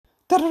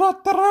Bang!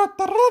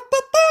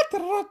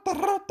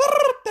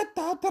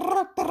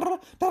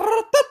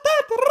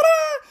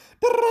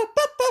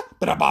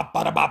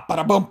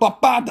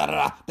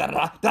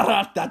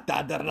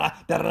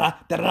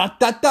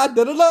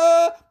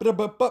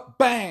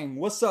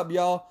 What's up,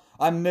 y'all?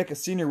 I'm Nick, a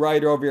senior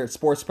writer over here at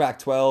Sports Pack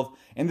 12,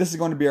 and this is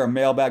going to be our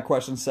mailbag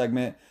question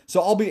segment. So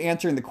I'll be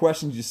answering the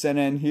questions you sent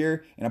in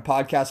here in a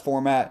podcast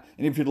format,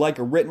 and if you'd like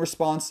a written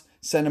response,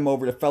 send them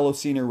over to fellow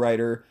senior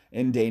writer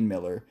and Dane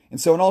Miller. And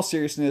so in all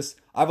seriousness,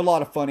 I have a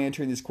lot of fun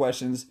answering these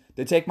questions.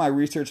 They take my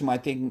research and my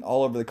thinking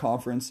all over the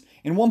conference.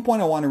 And one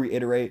point I want to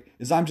reiterate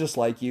is I'm just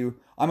like you.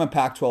 I'm a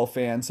Pac-12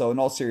 fan, so in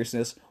all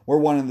seriousness, we're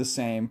one and the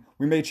same.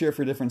 We may cheer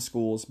for different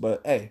schools,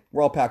 but hey,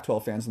 we're all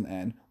Pac-12 fans in the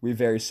end. We're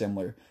very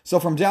similar. So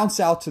from down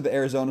south to the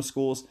Arizona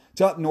schools,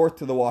 to up north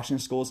to the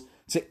Washington schools,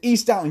 to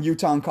east out in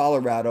Utah and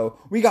Colorado,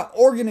 we got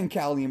Oregon and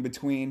Cali in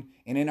between,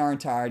 and in our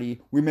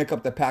entirety, we make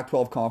up the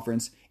Pac-12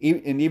 conference.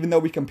 And even though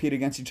we compete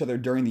against each other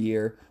during the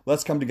year,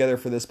 let's come together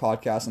for this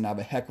podcast and have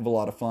a heck of a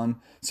lot of fun.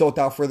 So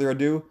without further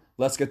ado,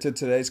 let's get to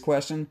today's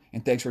question,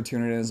 and thanks for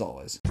tuning in as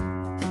always.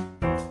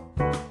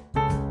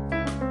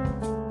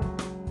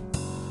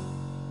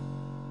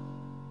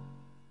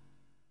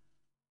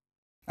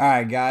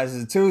 Alright guys,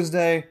 it's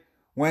Tuesday,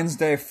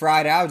 Wednesday,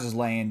 Friday. I was just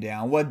laying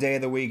down. What day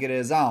of the week it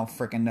is, I don't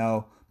freaking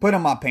know. Put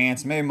on my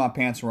pants, maybe my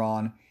pants were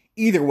on.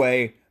 Either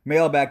way,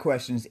 mailbag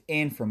questions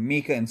in from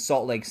Mika in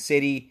Salt Lake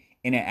City,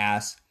 and it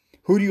asks,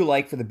 who do you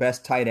like for the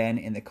best tight end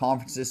in the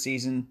conference this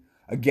season?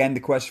 Again,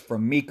 the question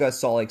from Mika,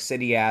 Salt Lake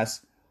City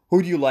asks,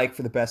 who do you like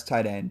for the best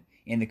tight end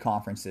in the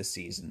conference this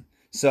season?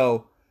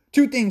 So,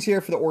 two things here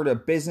for the order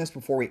of business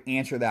before we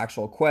answer the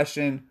actual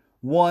question.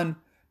 One,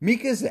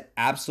 Mika is an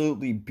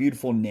absolutely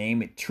beautiful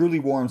name. It truly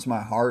warms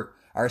my heart.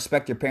 I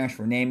respect your parents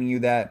for naming you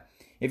that.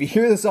 If you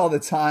hear this all the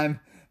time,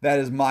 that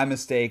is my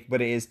mistake,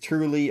 but it is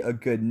truly a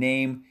good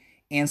name.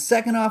 And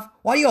second off,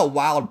 why you all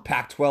wild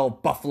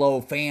Pac-12 Buffalo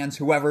fans,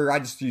 whoever, I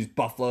just use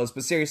Buffaloes,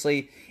 but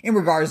seriously, in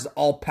regards to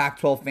all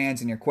Pac-12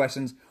 fans and your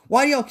questions,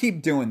 why do y'all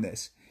keep doing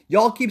this?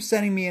 Y'all keep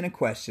sending me in a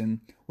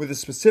question with a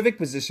specific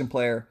position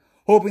player,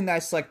 hoping that I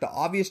select the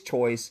obvious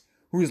choice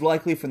who's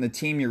likely from the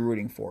team you're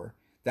rooting for.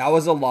 That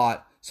was a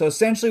lot. So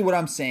essentially what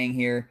I'm saying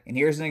here, and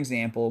here's an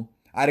example.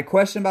 I had a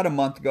question about a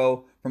month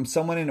ago from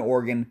someone in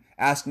Oregon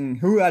asking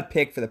who I'd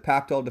pick for the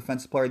Pac-12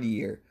 Defensive Player of the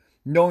Year,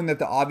 knowing that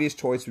the obvious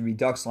choice would be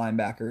Ducks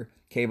linebacker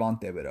Kayvon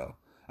Thibodeaux.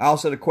 I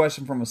also had a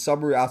question from a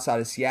suburb outside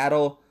of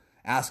Seattle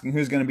asking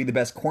who's going to be the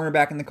best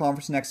cornerback in the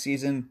conference next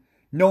season,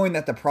 knowing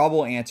that the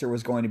probable answer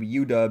was going to be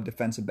UW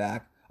defensive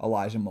back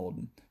Elijah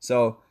Molden.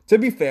 So, to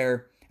be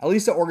fair, at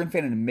least the Oregon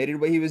fan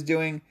admitted what he was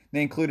doing.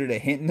 They included a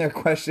hint in their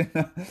question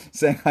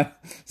saying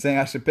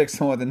I should pick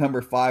someone with the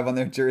number 5 on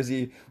their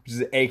jersey, which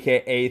is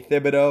AKA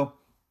Thibodeaux.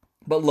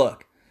 But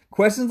look,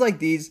 questions like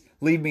these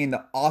leave me in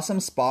the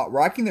awesome spot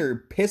where I can either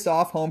piss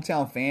off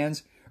hometown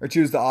fans or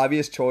choose the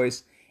obvious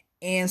choice.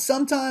 And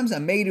sometimes I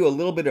may do a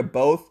little bit of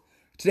both.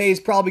 Today is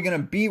probably going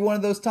to be one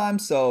of those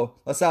times, so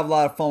let's have a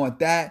lot of fun with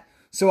that.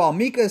 So while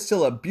Mika is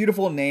still a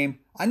beautiful name,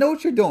 I know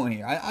what you're doing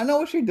here. I know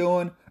what you're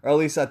doing, or at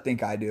least I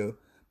think I do.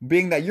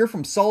 Being that you're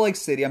from Salt Lake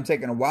City, I'm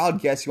taking a wild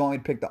guess you want me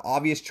to pick the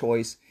obvious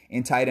choice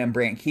in tight end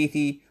Brant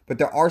Kuithe, but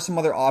there are some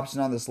other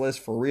options on this list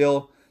for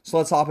real. So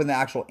let's hop in the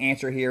actual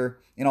answer here,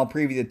 and I'll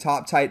preview the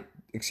top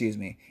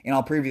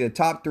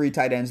 3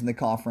 tight ends in the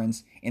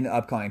conference in the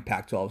upcoming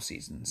Pac-12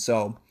 season.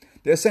 So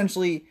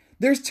essentially,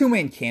 there's 2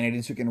 main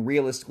candidates who can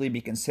realistically be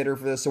considered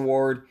for this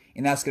award,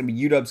 and that's going to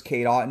be UW's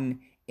Cade Otton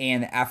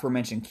and the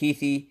aforementioned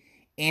Kuithe.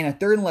 And a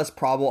third and less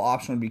probable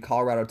option would be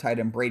Colorado tight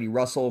end Brady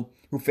Russell,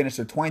 who finished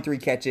with 23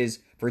 catches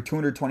for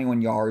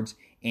 221 yards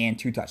and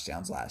 2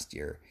 touchdowns last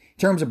year.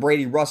 In terms of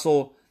Brady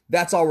Russell,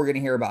 that's all we're going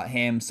to hear about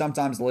him.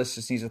 Sometimes the list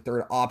just needs a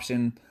third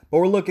option, but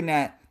we're looking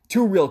at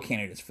 2 real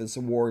candidates for this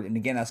award. And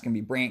again, that's going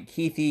to be Brant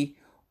Kuithe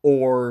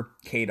or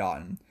Cade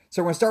Otton.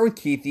 So we're going to start with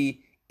Kuithe,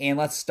 and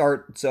let's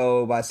start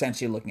by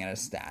essentially looking at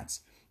his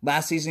stats.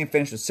 Last season, he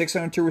finished with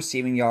 602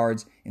 receiving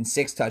yards and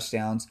 6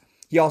 touchdowns.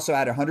 He also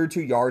had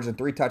 102 yards and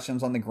 3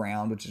 touchdowns on the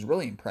ground, which is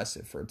really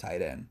impressive for a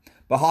tight end.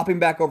 But hopping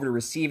back over to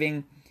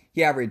receiving,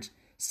 he averaged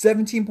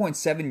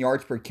 17.7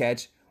 yards per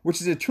catch, which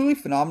is a truly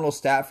phenomenal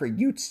stat for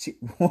Utes team.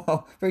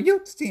 Well,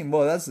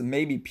 that's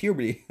maybe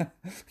puberty.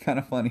 Kind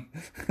of funny.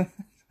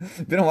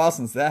 Been a while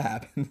since that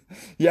happened.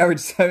 He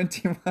averaged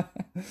 17. All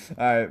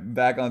right,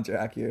 back on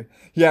track here.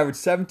 He averaged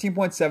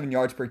 17.7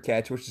 yards per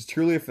catch, which is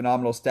truly a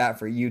phenomenal stat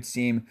for a Utes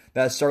team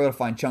that has struggled to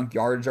find chunk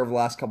yardage over the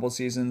last couple of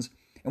seasons.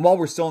 And while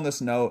we're still on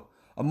this note,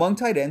 among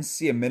tight ends to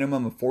see a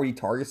minimum of 40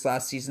 targets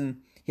last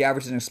season, he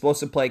averaged an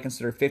explosive play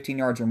considered 15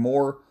 yards or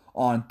more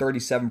on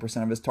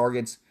 37% of his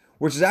targets,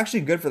 which is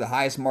actually good for the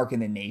highest mark in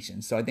the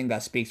nation. So I think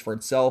that speaks for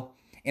itself.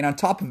 And on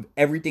top of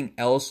everything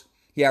else,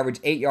 he averaged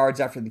 8 yards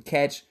after the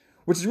catch,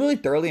 which is really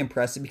thoroughly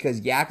impressive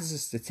because YAC is a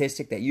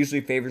statistic that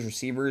usually favors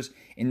receivers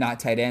and not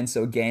tight ends.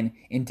 So again,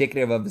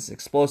 indicative of his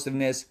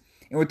explosiveness.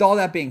 And with all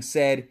that being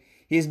said,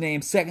 he is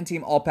named second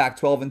team All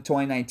Pac-12 in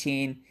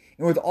 2019.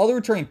 And with all the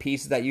returning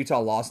pieces that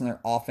Utah lost in their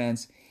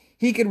offense,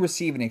 he could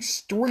receive an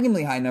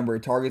extremely high number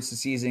of targets this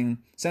season,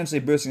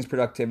 essentially boosting his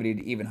productivity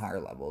to even higher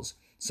levels.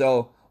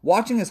 So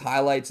watching his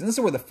highlights, and this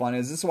is where the fun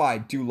is, this is why I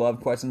do love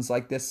questions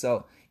like this.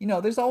 So,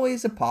 there's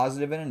always a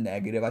positive and a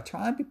negative. I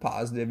try and be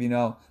positive,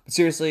 but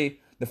seriously,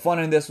 the fun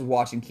in this was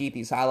watching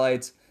Keithy's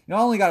highlights. I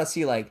only got to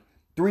see like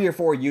 3 or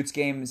 4 Utes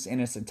games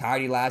in its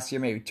entirety last year,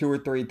 maybe 2 or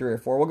 3, 3 or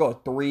 4. We'll go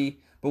with 3.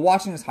 But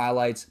watching his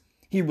highlights,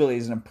 he really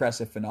is an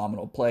impressive,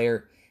 phenomenal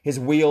player. His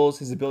wheels,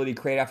 his ability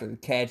to create after the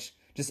catch,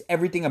 just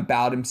everything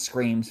about him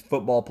screams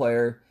football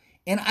player.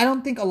 And I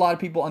don't think a lot of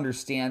people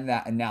understand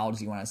that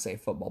analogy when I say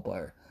football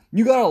player.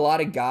 You got a lot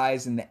of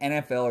guys in the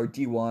NFL or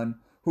D1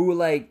 who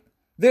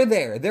they're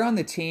there. They're on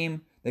the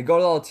team. They go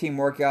to all the team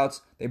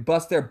workouts. They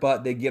bust their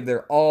butt. They give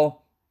their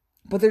all.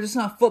 But they're just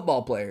not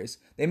football players.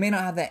 They may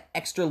not have that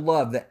extra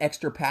love, that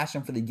extra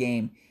passion for the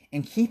game.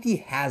 And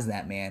Keithy has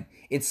that, man.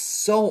 It's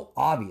so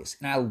obvious.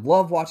 And I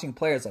love watching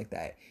players like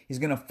that. He's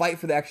going to fight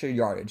for the extra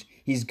yardage.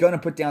 He's going to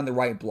put down the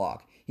right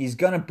block. He's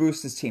going to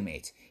boost his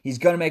teammates. He's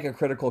going to make a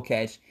critical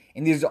catch.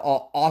 And these are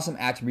all awesome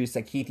attributes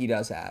that Keithy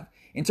does have.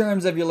 In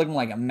terms of you're looking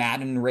like a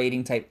Madden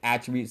rating type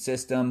attribute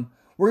system,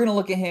 we're going to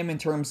look at him in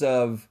terms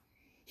of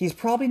he's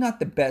probably not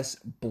the best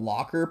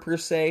blocker per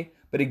se,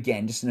 but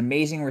again, just an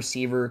amazing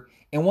receiver.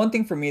 And one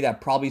thing for me that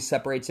probably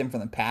separates him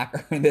from the pack,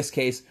 or in this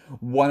case,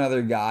 one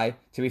other guy.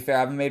 To be fair,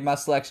 I haven't made my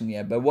selection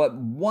yet, but what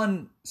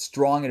one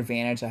strong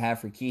advantage I have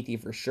for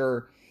Keithy for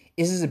sure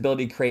is his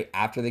ability to create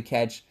after the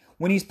catch.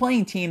 When he's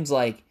playing teams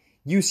like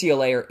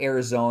UCLA or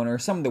Arizona or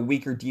some of the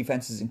weaker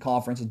defenses in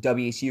conference, and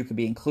WSU could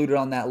be included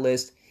on that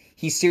list,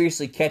 he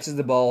seriously catches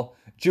the ball,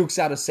 jukes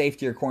out a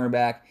safety or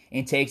cornerback,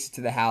 and takes it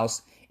to the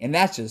house. And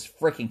that's just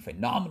freaking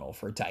phenomenal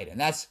for a tight end.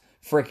 That's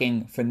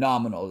freaking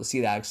phenomenal to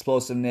see that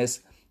explosiveness.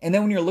 And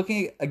then when you're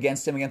looking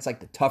against him against like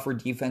the tougher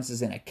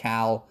defenses in a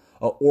Cal,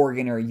 a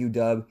Oregon, or a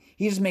UW,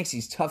 he just makes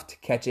these tough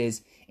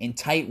catches in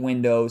tight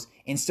windows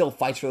and still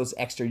fights for those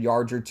extra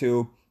yards or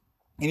two.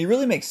 And he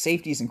really makes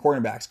safeties and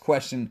cornerbacks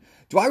question,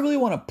 do I really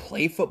want to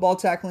play football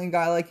tackling a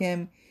guy like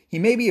him? He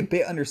may be a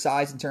bit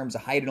undersized in terms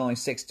of height at only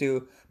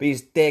 6'2", but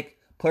he's thick.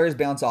 Players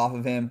bounce off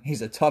of him.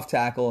 He's a tough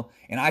tackle,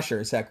 and I sure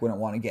as heck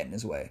wouldn't want to get in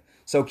his way.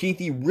 So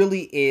Keithy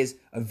really is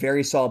a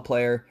very solid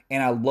player,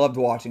 and I loved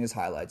watching his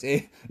highlights.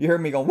 You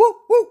heard me going, woo,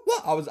 woo, woo.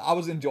 I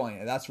was enjoying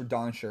it. That's for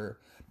darn sure.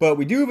 But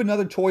we do have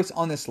another choice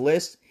on this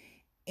list,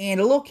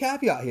 and a little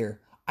caveat here.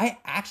 I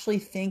actually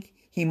think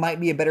he might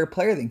be a better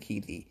player than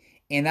Keithy,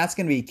 and that's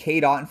going to be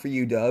Cade Otton for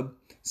UW.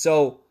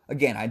 So,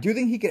 again, I do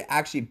think he could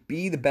actually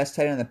be the best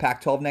tight end in the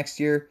Pac-12 next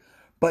year,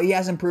 but he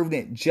hasn't proven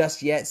it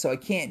just yet, so I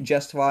can't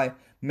justify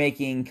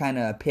making kind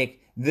of a pick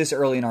this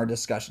early in our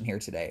discussion here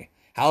today.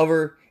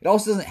 However, it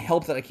also doesn't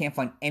help that I can't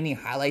find any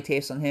highlight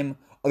tapes on him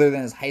other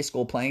than his high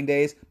school playing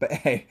days. But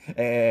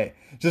hey,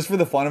 just for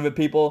the fun of it,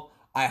 people,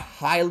 I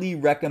highly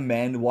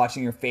recommend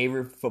watching your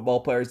favorite football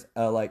players,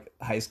 like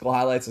high school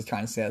highlights. I was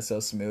trying to say that so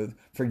smooth.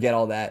 Forget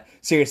all that.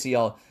 Seriously,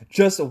 y'all,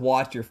 just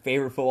watch your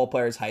favorite football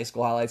players' high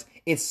school highlights.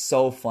 It's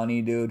so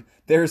funny, dude.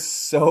 They're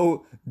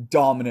so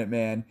dominant,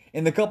 man.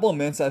 In the couple of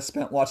minutes I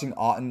spent watching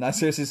Otton, I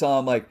seriously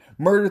saw him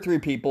murder 3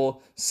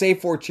 people, save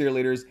 4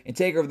 cheerleaders, and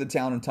take over the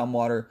town in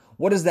Tumwater.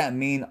 What does that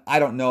mean? I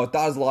don't know. I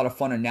thought it was a lot of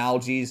fun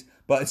analogies.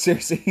 But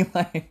seriously,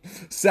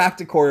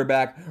 sacked a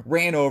quarterback,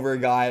 ran over a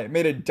guy,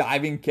 made a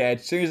diving catch,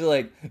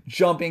 seriously,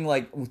 jumping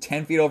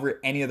 10 feet over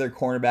any other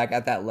cornerback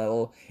at that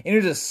level. And it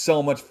was just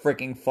so much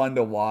freaking fun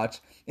to watch.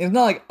 And it's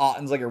not like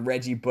Otton's like a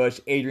Reggie Bush,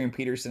 Adrian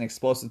Peterson,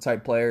 explosive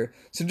type player.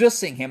 So just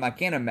seeing him, I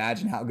can't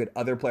imagine how good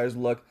other players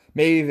would look.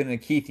 Maybe even a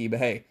Keithy, but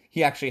hey,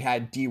 he actually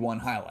had D1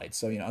 highlights.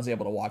 So, I was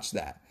able to watch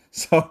that.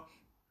 So,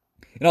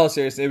 in all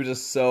seriousness, it was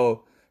just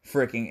so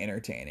freaking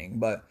entertaining.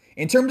 But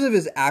in terms of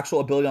his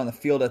actual ability on the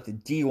field at the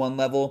D1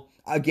 level,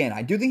 again,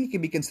 I do think he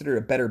can be considered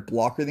a better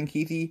blocker than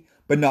Keithy,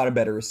 but not a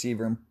better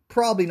receiver, and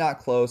probably not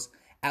close,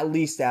 at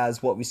least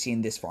as what we've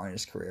seen this far in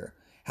his career.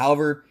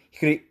 However, he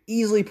could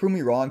easily prove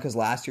me wrong because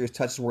last year's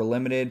touches were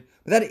limited,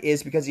 but that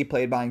is because he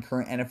played behind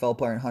current NFL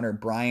player Hunter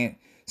Bryant.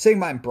 Sitting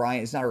behind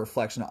Bryant is not a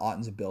reflection of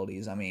Otton's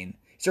abilities. I mean,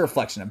 it's a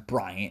reflection of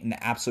Bryant and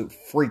the absolute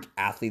freak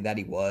athlete that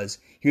he was.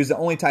 He was the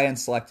only tight end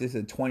selected to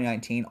the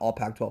 2019 All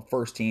Pac-12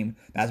 first team.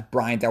 That's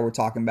Bryant that we're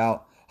talking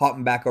about.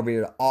 Hopping back over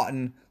here to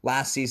Otton.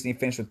 Last season, he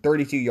finished with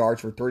 32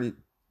 yards for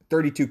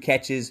 32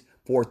 catches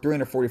for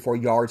 344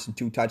 yards and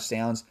 2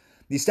 touchdowns.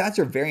 These stats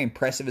are very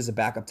impressive as a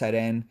backup tight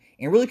end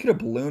and really could have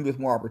ballooned with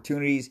more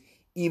opportunities,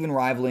 even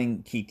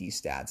rivaling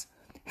Keithy's stats.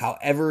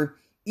 However,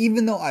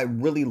 even though I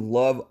really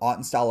love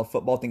Otton's style of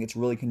football, I think it's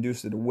really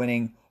conducive to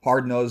winning,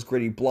 hard-nosed,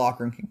 gritty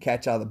blocker, and can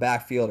catch out of the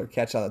backfield or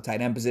catch out of the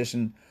tight end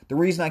position, the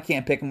reason I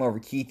can't pick him over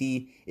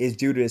Keithy is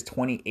due to his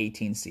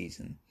 2018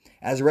 season.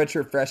 As a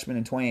redshirt freshman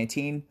in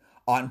 2018,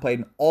 Otton played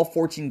in all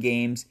 14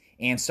 games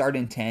and started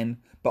in 10,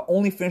 but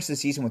only finished the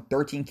season with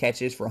 13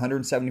 catches for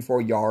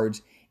 174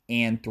 yards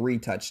and 3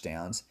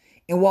 touchdowns.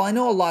 And while I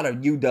know a lot of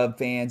UW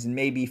fans and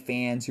maybe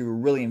fans who are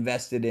really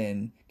invested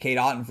in Cade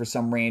Otton for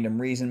some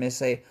random reason may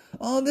say,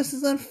 oh, this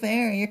is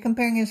unfair. You're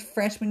comparing his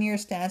freshman year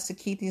stats to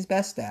Keithy's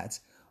best stats.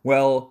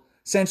 Well,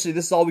 essentially,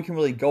 this is all we can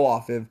really go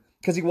off of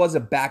because he was a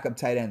backup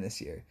tight end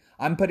this year.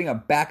 I'm putting a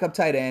backup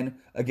tight end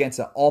against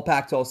an all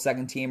Pac-12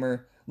 second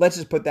teamer. Let's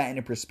just put that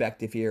into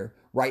perspective here,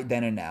 right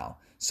then and now.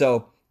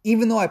 So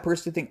even though I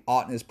personally think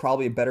Otton is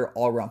probably a better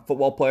all-around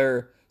football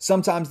player,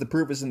 sometimes the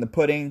proof is in the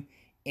pudding,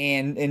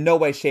 and in no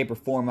way, shape, or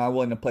form am I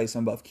willing to place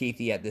him above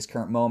Kuithe at this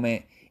current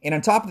moment. And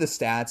on top of the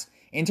stats,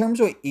 in terms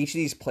of what each of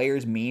these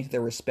players mean to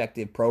their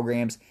respective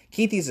programs,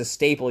 Kuithe is a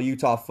staple of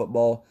Utah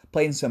football,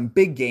 played in some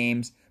big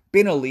games,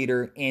 been a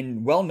leader,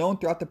 and well known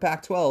throughout the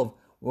Pac-12.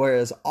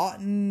 Whereas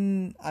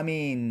Otton, I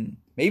mean,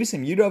 maybe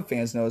some UW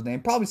fans know his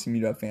name, probably some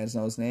UW fans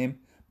know his name,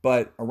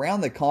 but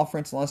around the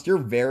conference, unless you're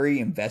very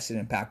invested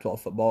in Pac-12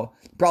 football,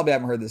 you probably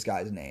haven't heard this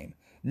guy's name.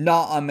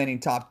 Not on many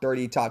top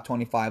 30, top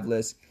 25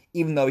 lists,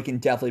 even though he can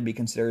definitely be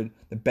considered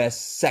the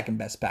second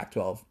best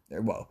Pac-12,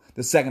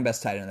 the second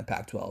best tight end in the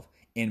Pac-12,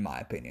 in my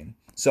opinion.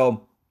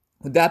 So,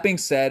 with that being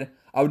said,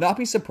 I would not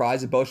be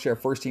surprised if both share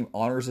first team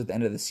honors at the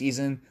end of the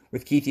season,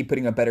 with Kuithe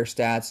putting up better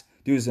stats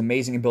due to his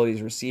amazing ability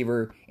as a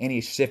receiver and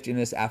his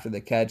shiftiness after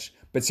the catch.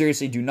 But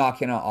seriously, do not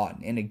count out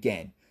Otton. And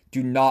again,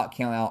 do not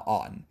count out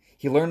Otton.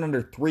 He learned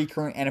under 3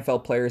 current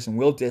NFL players in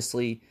Will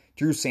Dissly,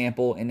 Drew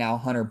Sample, and now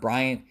Hunter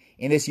Bryant,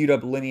 and this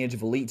UW lineage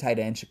of elite tight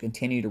end should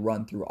continue to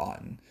run through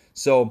Otton.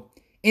 So,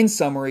 in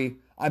summary,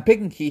 I'm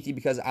picking Kuithe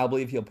because I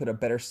believe he'll put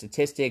up better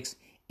statistics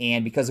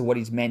and because of what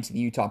he's meant to the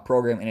Utah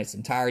program in its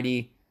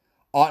entirety.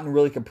 Otton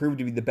really could prove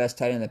to be the best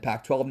tight end in the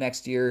Pac-12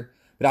 next year,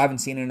 but I haven't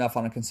seen enough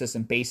on a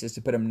consistent basis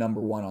to put him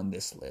number 1 on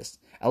this list,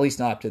 at least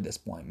not up to this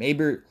point.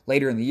 Maybe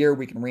later in the year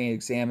we can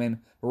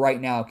re-examine, but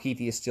right now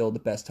Kuithe is still the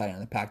best tight end in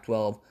the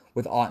Pac-12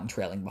 with Otton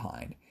trailing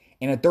behind.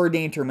 And a third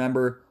name to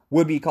remember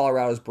would be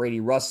Colorado's Brady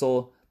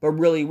Russell, but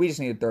really we just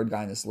need a third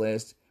guy on this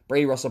list.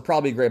 Brady Russell,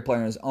 probably a great player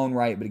in his own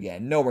right, but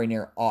again, nowhere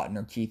near Otton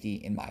or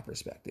Kuithe in my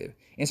perspective.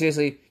 And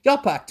seriously, y'all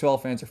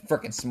Pac-12 fans are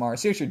freaking smart.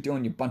 See what you're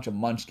doing, you bunch of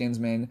munchkins,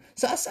 man.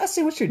 So I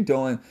see what you're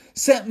doing.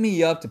 Set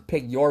me up to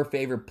pick your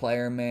favorite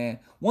player, man.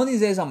 One of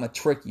these days, I'm going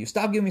to trick you.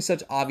 Stop giving me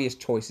such obvious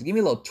choices. Give me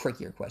a little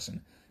trickier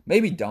question.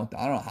 Maybe don't, though.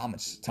 I don't know how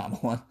much time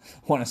I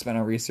want to spend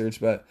on research,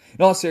 but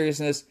in all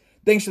seriousness,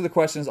 thanks for the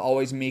questions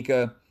always,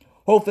 Mika.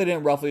 Hopefully I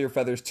didn't ruffle your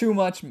feathers too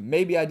much.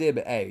 Maybe I did,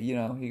 but hey, you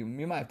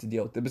might have to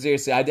deal with it. But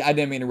seriously, I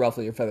didn't mean to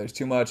ruffle your feathers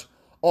too much.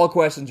 All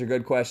questions are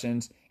good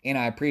questions, and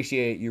I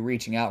appreciate you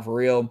reaching out for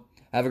real.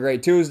 Have a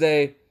great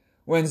Tuesday,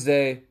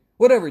 Wednesday,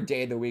 whatever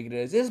day of the week it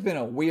is. It's been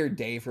a weird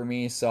day for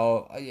me,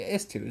 so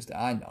it's Tuesday.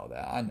 I know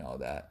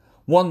that.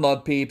 One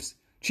love, peeps.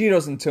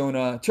 Cheetos and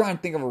tuna. Try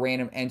and think of a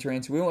random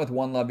entrance. We went with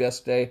one love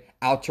yesterday.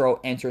 Outro,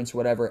 entrance,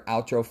 whatever.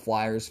 Outro,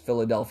 Flyers,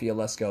 Philadelphia.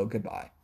 Let's go. Goodbye.